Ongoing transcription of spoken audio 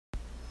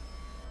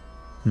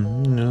Shri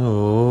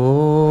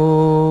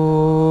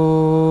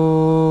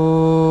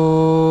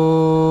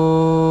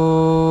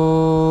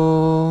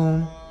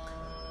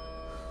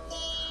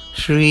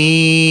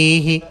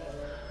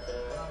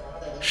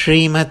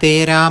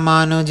Srimate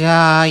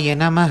Ramanujaya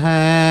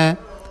Namaha.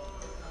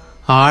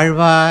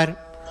 Alvar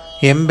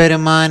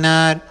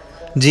Emberumanar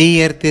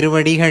Jiyar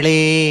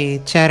Tiruvadigalе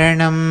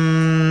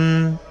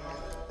Charanam.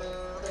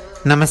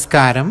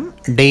 Namaskaram.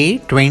 Day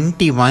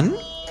 21.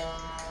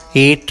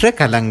 Etra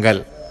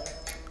Kalangal.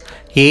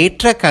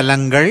 Etra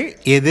Kalangal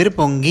Edir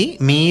Pongi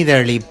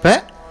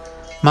Meedalipa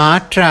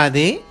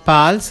Maatrade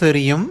Pal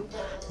Suriyum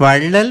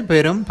Vallal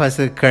Perum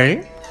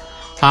Pasukal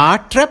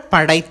ஆற்ற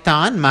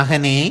படைத்தான்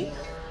மகனே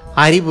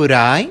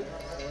அறிவுராய்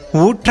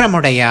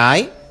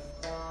ஊற்றமுடையாய்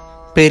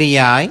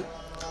பெரியாய்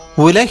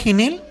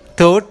உலகினில்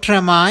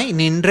தோற்றமாய்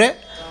நின்ற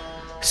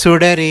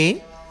சுடரே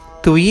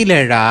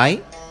துயிலெழாய்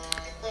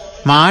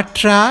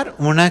மாற்றார்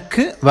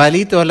உனக்கு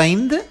வழி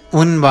தொலைந்து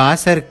உன்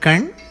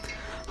வாசற்கண்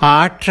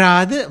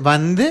ஆற்றாது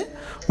வந்து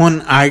உன்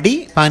அடி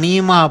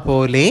பணியுமா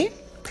போலே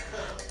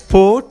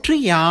போற்றி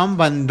யாம்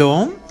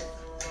வந்தோம்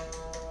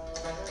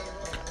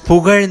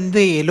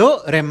புகழ்ந்து alloy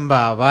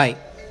ரெம்பாவாய்.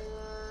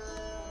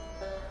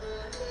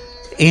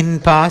 In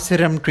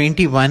Pasuram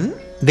 21,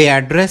 they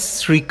address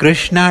Sri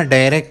Krishna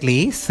directly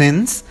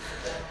since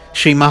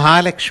Sri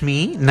Mahalakshmi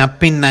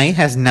Nappinnai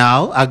has now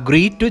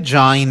agreed to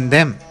join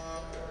them.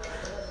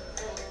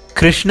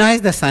 Krishna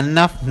is the son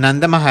of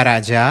Nanda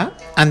Maharaja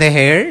and the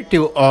heir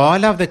to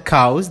all of the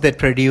cows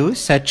that produce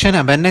such an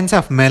abundance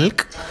of milk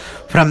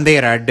from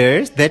their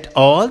udders that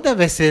all the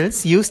vessels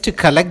used to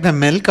collect the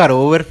milk are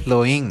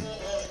overflowing.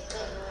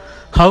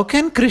 How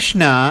can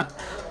Krishna,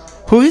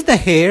 who is the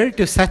heir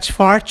to such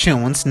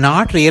fortunes,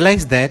 not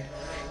realize that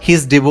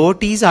his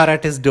devotees are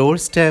at his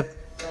doorstep?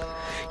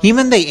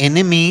 Even the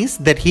enemies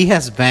that he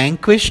has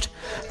vanquished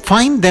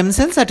find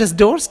themselves at his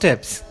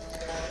doorsteps.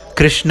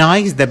 Krishna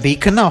is the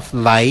beacon of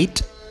light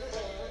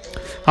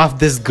of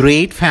this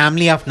great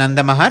family of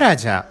Nanda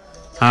Maharaja.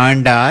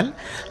 Andal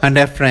and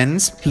her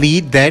friends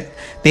plead that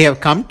they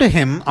have come to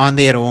him on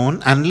their own,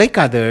 unlike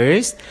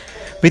others,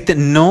 with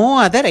no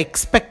other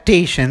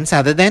expectations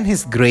other than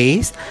his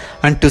grace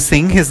and to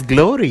sing his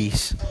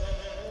glories.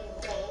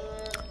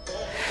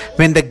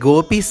 When the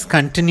gopis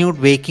continued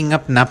waking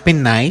up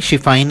Nappinnai, she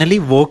finally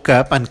woke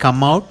up and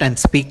come out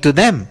and speak to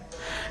them.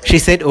 She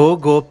said, "O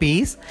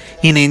gopis,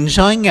 in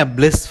enjoying a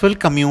blissful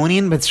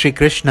communion with Sri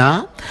Krishna,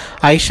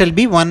 I shall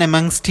be one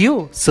amongst you.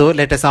 So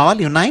let us all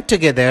unite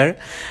together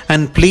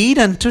and plead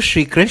unto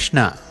Sri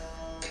Krishna."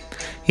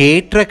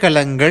 Etra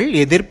kalangal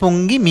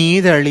edirpongi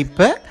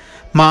meedalipa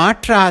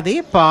மாற்றாதே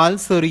பால்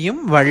சொரியும்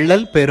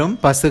வள்ளல் பெரும்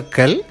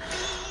பசுக்கள்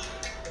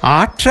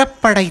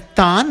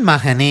ஆற்றப்படைத்தான்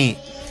மகனே.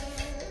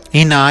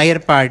 In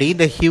Ayarpadi,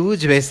 the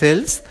huge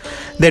vessels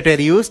that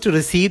were used to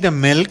receive the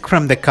milk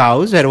from the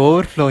cows were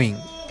overflowing.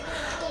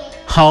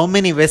 How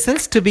many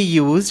vessels to be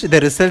used?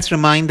 The results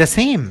remain the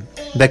same.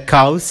 The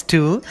cows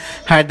too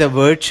had the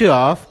virtue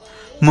of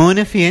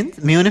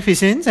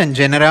munificence and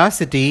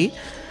generosity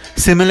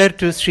similar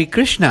to Sri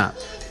Krishna.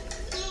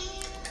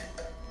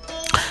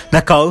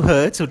 The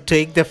cowherds would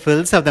take the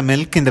fills of the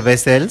milk in the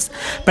vessels,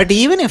 but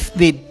even if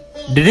they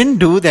didn't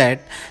do that,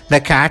 the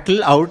cattle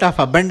out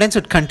of abundance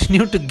would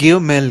continue to give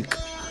milk.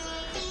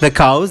 The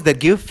cows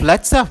that give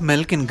floods of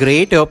milk in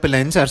great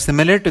opulence are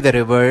similar to the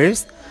rivers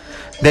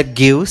that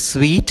give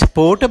sweet,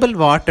 potable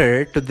water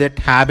to their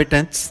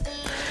inhabitants,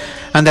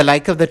 and the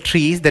like of the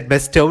trees that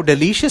bestow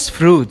delicious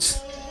fruits.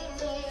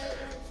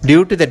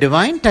 Due to the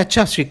divine touch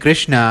of Sri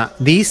Krishna,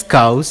 these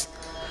cows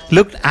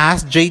looked as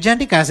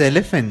gigantic as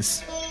elephants.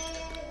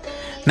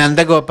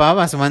 Nandagopa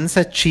was once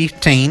a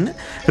chieftain,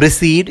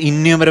 received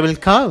innumerable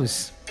cows.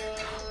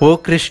 O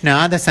Krishna,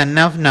 the son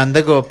of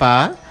Nandagopa,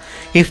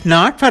 if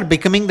not for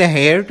becoming the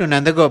heir to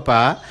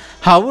Nandagopa,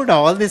 how would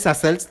all these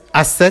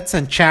assets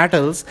and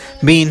chattels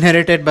be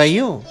inherited by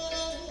you?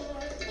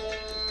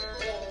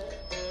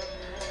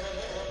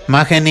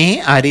 Mahane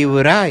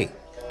Arivurai.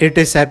 It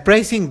is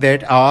surprising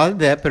that all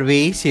the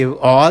pervasive,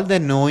 all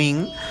the knowing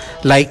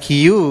like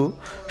you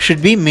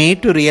should be made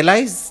to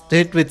realize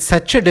it with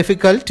such a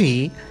difficulty.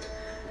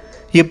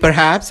 You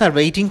perhaps are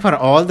waiting for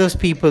all those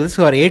people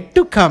who are yet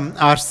to come,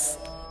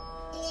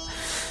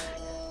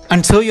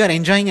 and so you are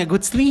enjoying a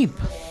good sleep.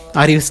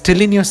 Are you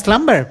still in your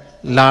slumber?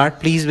 Lord,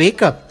 please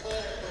wake up.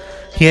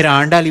 Here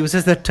Andal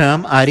uses the term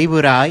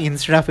Arivurai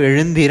instead of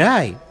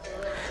Elundirai.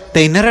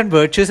 The inherent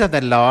virtues of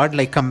the Lord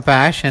like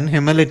compassion,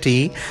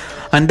 humility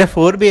and the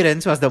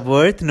forbearance was the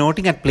worth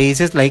noting at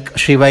places like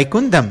Sri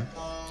Vaikundam.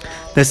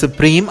 The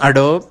supreme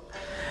Adobe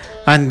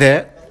and the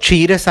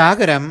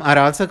Ksheerasagaram are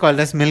also called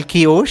as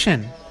Milky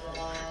Ocean.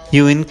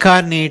 You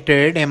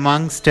incarnated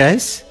amongst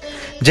us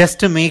just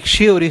to make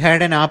sure you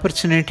had an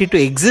opportunity to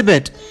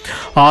exhibit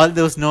all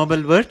those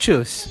noble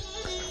virtues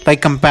like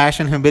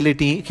compassion,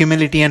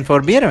 humility and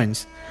forbearance.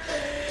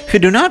 If you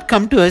do not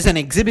come to us and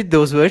exhibit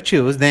those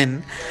virtues, then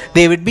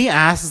they would be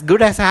as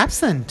good as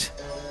absent.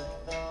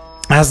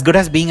 As good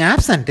as being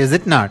absent, is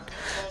it not?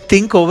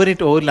 Think over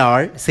it, O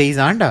Lord, says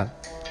Anda.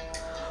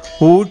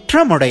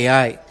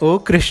 Utramudayai, O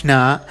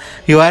Krishna,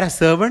 you are a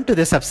servant to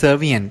the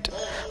subservient.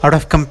 Out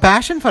of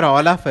compassion for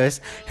all of us,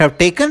 you have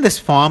taken this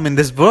form in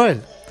this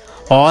world.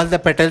 All the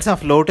petals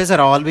of lotus are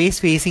always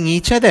facing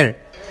each other.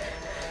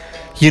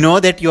 You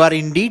know that you are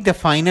indeed the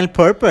final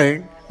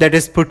purport that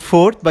is put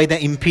forth by the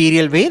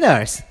imperial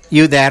Vedas.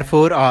 You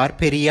therefore are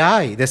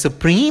Periyai, the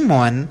supreme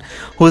one,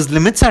 whose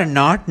limits are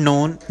not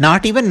known,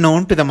 not even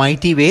known to the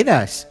mighty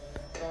Vedas.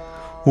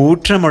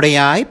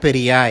 Utramudayai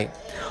Periyai.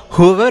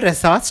 Whoever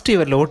resorts to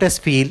your lotus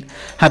feet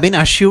have been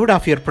assured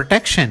of your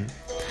protection.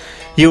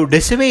 You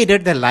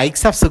dissuaded the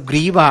likes of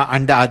Sugriva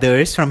and the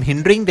others from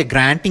hindering the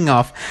granting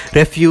of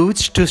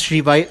refuge to Sri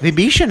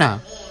Vibhishana.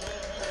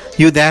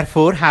 You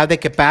therefore have the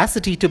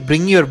capacity to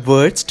bring your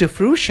words to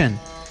fruition.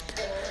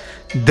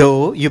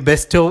 Though you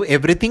bestow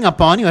everything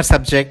upon your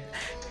subject,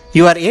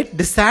 you are yet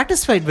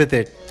dissatisfied with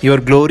it. Your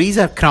glories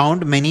are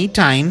crowned many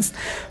times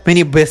when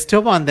you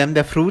bestow on them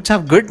the fruits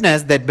of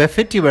goodness that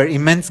befit your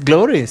immense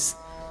glories.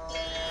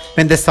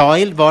 When the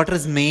soiled water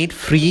is made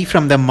free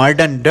from the mud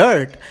and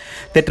dirt,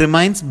 what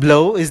remains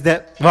below is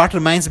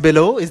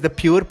the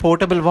pure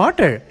potable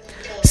water.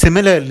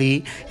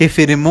 Similarly, if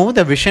we remove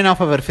the vision of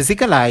our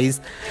physical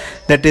eyes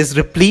that is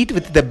replete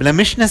with the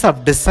blemishness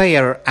of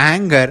desire,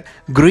 anger,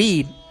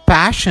 greed,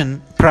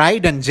 passion,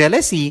 pride and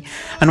jealousy,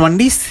 and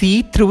only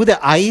see through the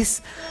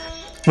eyes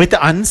with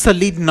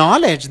unsullied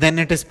knowledge, then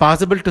it is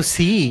possible to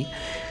see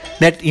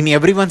that in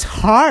everyone's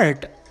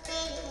heart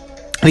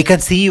we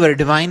can see your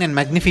divine and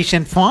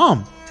magnificent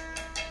form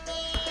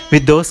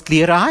with those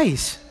clear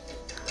eyes.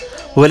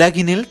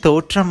 Ulaginil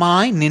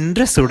totramai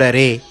nindra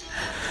sudare.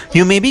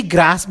 You may be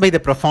grasped by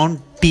the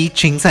profound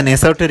teachings and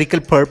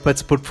esoterical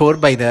purports put forth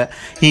by the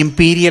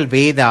imperial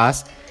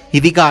Vedas,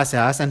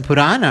 Idikasas and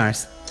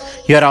Puranas.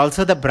 You are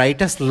also the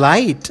brightest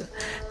light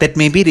that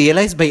may be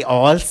realized by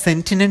all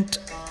sentient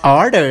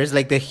orders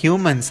like the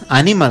humans,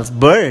 animals,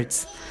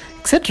 birds,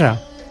 etc.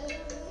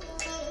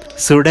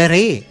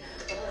 Sudare.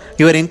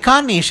 Your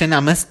incarnation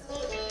amongst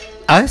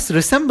us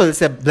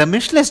resembles a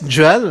blemishless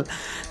jewel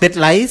that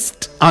lies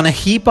on a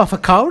heap of a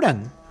cow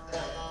dung.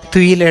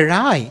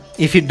 Tuilerai.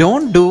 If you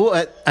don't do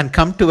and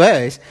come to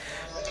us,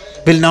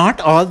 will not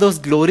all those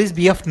glories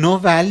be of no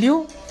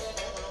value?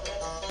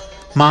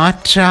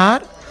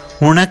 Matrar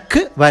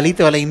உனக்கு வலி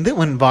தொலைந்து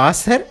உன்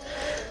வாசர்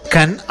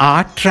கண்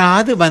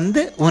ஆற்றாது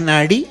வந்து உன்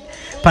அடி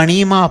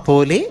பணியுமா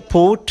போலே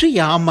போற்றி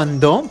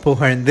யாமந்தோம்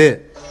புகழ்ந்து.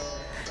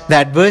 The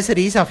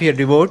adversaries of your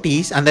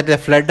devotees under the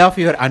flood of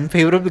your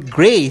unfavorable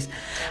grace,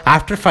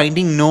 after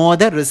finding no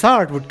other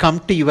resort, would come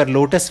to your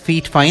lotus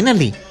feet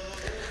finally.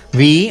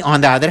 We,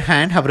 on the other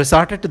hand, have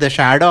resorted to the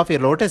shadow of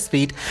your lotus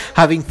feet,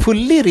 having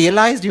fully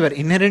realized your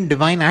inherent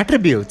divine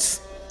attributes.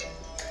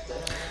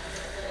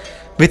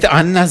 With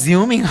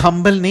unassuming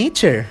humble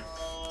nature,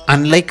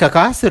 unlike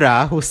Kakasura,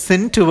 who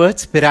sinned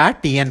towards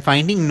Pirati and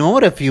finding no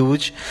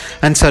refuge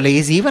and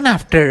solace even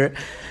after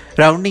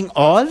rounding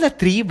all the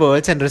three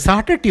worlds and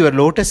resorted to your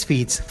lotus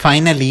feet,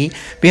 finally,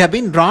 we have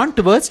been drawn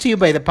towards you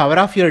by the power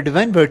of your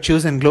divine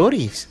virtues and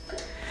glories.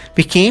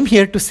 We came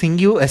here to sing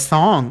you a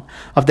song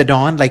of the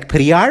dawn like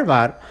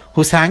Periyarvar,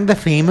 who sang the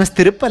famous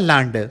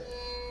Tirupallandu.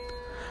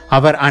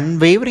 Our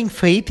unwavering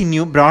faith in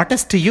you brought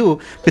us to you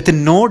with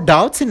no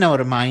doubts in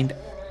our mind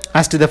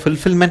as to the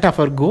fulfillment of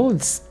our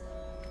goals.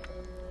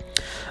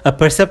 A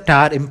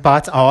preceptor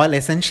imparts all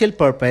essential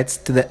purports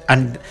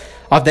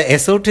of the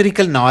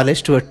esoterical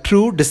knowledge to a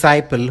true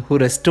disciple who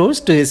restores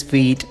to his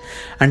feet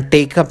and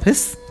takes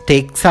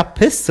up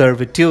his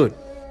servitude.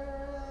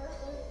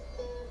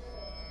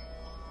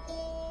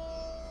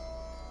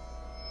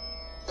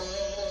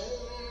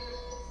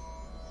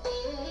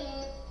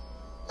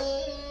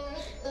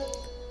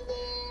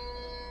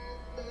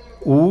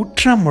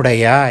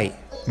 Utramudayai.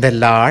 The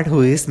Lord, who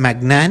is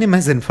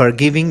magnanimous in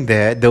forgiving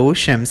the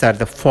doshams or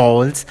the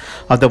faults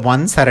of the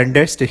one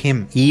surrenders to him,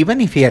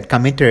 even if he had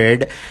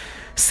committed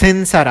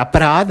sins or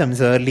aparadams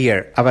earlier.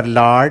 Our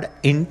Lord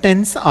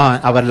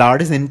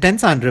is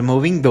intense on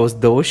removing those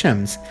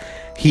doshams.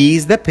 He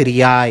is the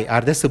Piriyai,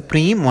 or the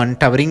Supreme One,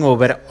 towering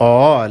over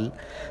all,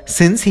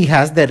 since he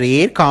has the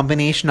rare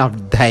combination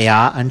of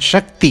Daya and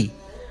Shakti,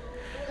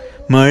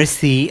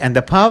 mercy and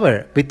the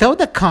power. Without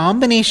the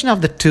combination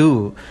of the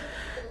two,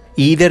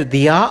 either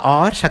Diya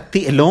or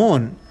Shakti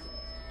alone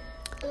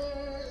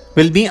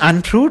will be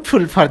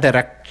unfruitful for the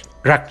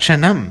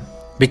Rakshanam,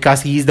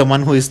 because he is the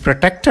one who is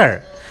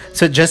protector.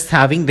 So just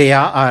having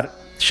Diya or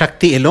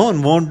Shakti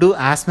alone won't do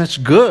as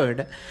much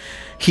good.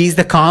 He is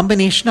the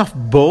combination of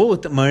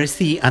both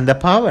mercy and the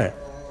power.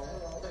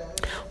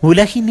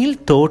 Ulahinil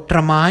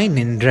totramai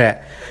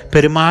nindra.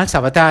 Perumal's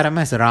avataram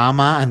as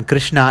Rama and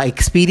Krishna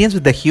experienced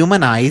with the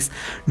human eyes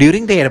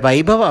during their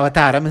Vaibhava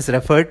avataram is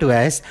referred to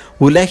as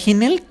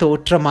Ulahinil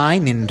totramai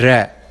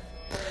nindra.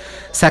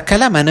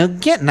 Sakala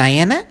manugya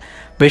nayana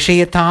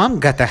vishayatam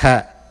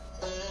gataha.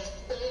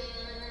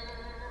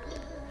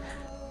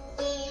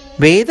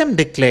 Vedam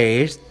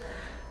declares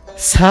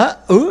Sa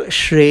u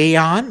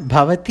shreyan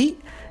bhavati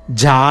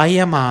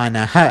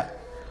jayamanaha.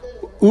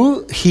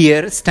 U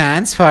here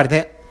stands for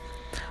the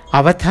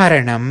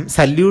Avataranam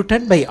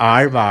saluted by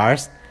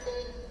Alvars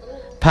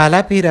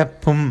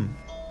பலபிறப்பும்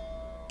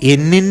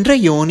என்னென்ற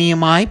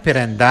யோனியமாய்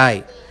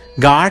பிறந்தாய்.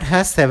 God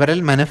has several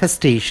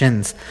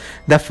manifestations.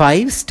 The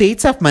 5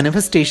 states of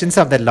manifestations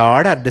of the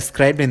Lord are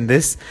described in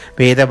this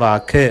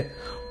Vedavaka.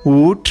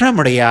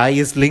 Utramudaya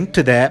is linked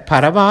to the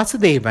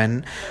Paravasudevan,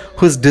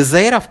 whose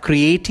desire of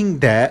creating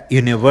the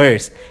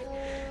universe.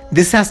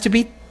 This has to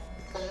be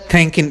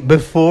thinking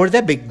before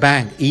the Big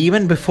Bang,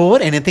 even before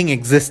anything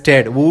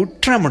existed.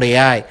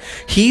 Utramudaya,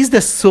 he is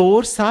the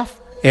source of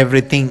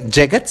everything.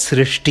 Jagat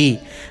Srishti,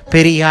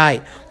 Periyai.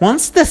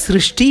 Once the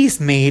Srishti is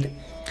made,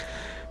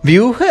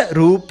 Vyuha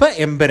Rupa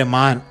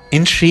Emberaman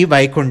in Sri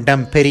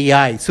Vaikundam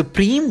Periyai,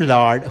 Supreme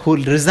Lord who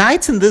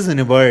resides in this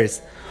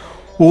universe,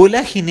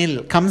 Ulahinil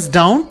comes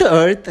down to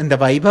earth in the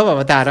Vaibhava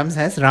Avatarams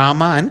as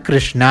Rama and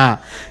Krishna.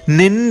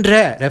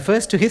 Nindra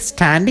refers to his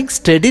standing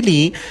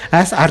steadily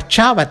as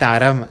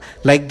Archavataram,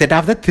 like that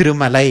of the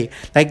Thirumalai,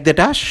 like that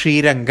of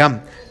Srirangam.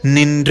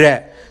 Nindra.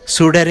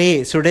 Sudare.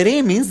 Sudare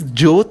means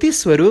Jyoti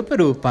Swarupa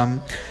Rupam.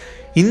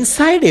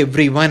 Inside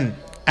everyone,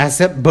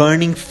 as a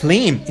burning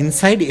flame,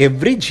 inside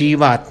every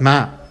Jivatma.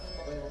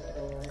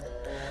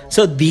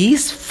 So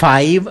these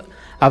 5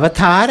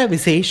 Avatara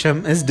Visesham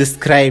is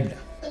described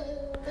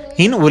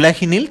in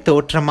Ulahinil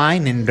Totramai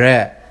Nindra.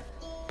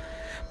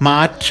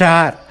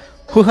 Matrar,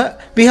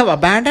 we have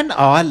abandoned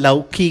all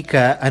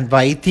Laukika and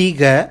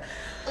Vaitiga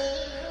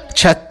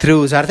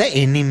Chatrus, are the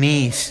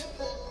enemies,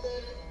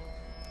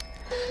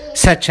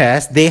 such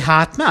as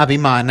Dehatma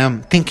Abhimanam,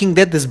 thinking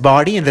that this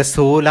body and the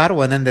soul are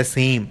one and the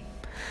same.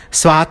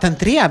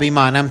 Swatantriya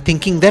Abhimanam,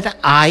 thinking that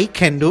I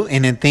can do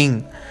anything.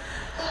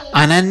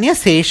 Ananya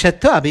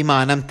Seshatva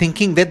Abhimanam,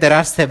 thinking that there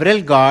are several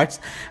gods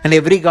and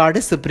every god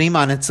is supreme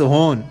on its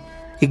own.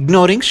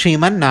 Ignoring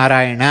Sriman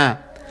Narayana.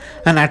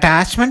 An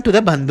attachment to the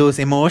bandhus,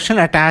 emotional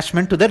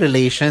attachment to the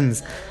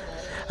relations.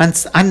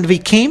 And we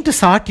came to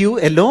sought you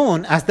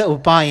alone as the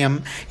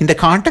upayam in the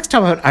context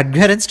of our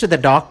adherence to the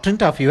doctrine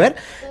of your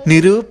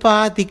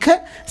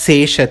Nirupadika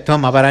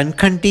Seshatvam, our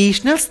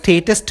unconditional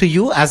status to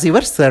you as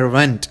your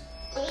servant.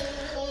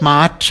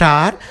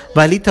 Matrar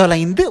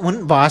Valitolaindu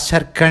un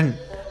Vasharkan.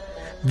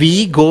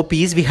 We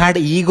gopis, we had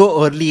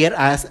ego earlier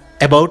as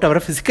about our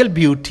physical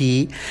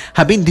beauty,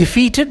 have been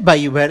defeated by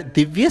your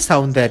Divya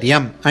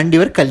Saundaryam and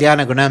your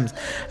Kalyana Gunams,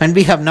 and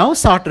we have now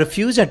sought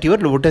refuge at your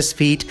lotus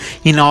feet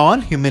in all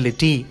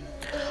humility.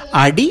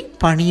 Adi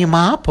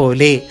Paniyama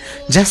Pole,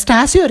 just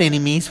as your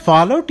enemies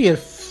fall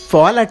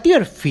at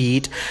your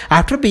feet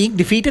after being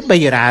defeated by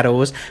your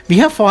arrows, we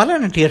have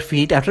fallen at your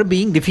feet after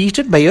being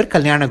defeated by your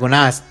Kalyana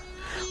Gunas.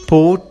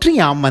 Potri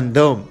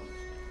Amandam.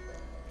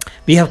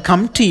 We have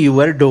come to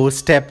your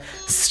doorstep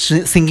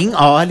singing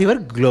all your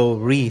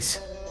glories.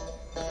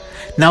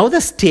 Now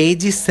the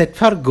stage is set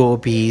for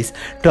gopis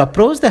to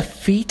approach the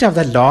feet of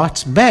the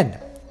Lord's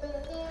bed,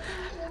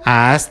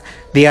 as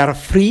they are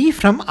free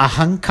from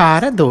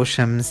ahankara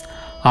doshams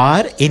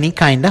or any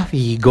kind of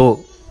ego.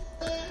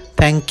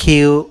 Thank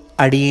you.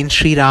 Adin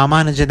Sri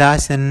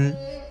Ramanujadasan.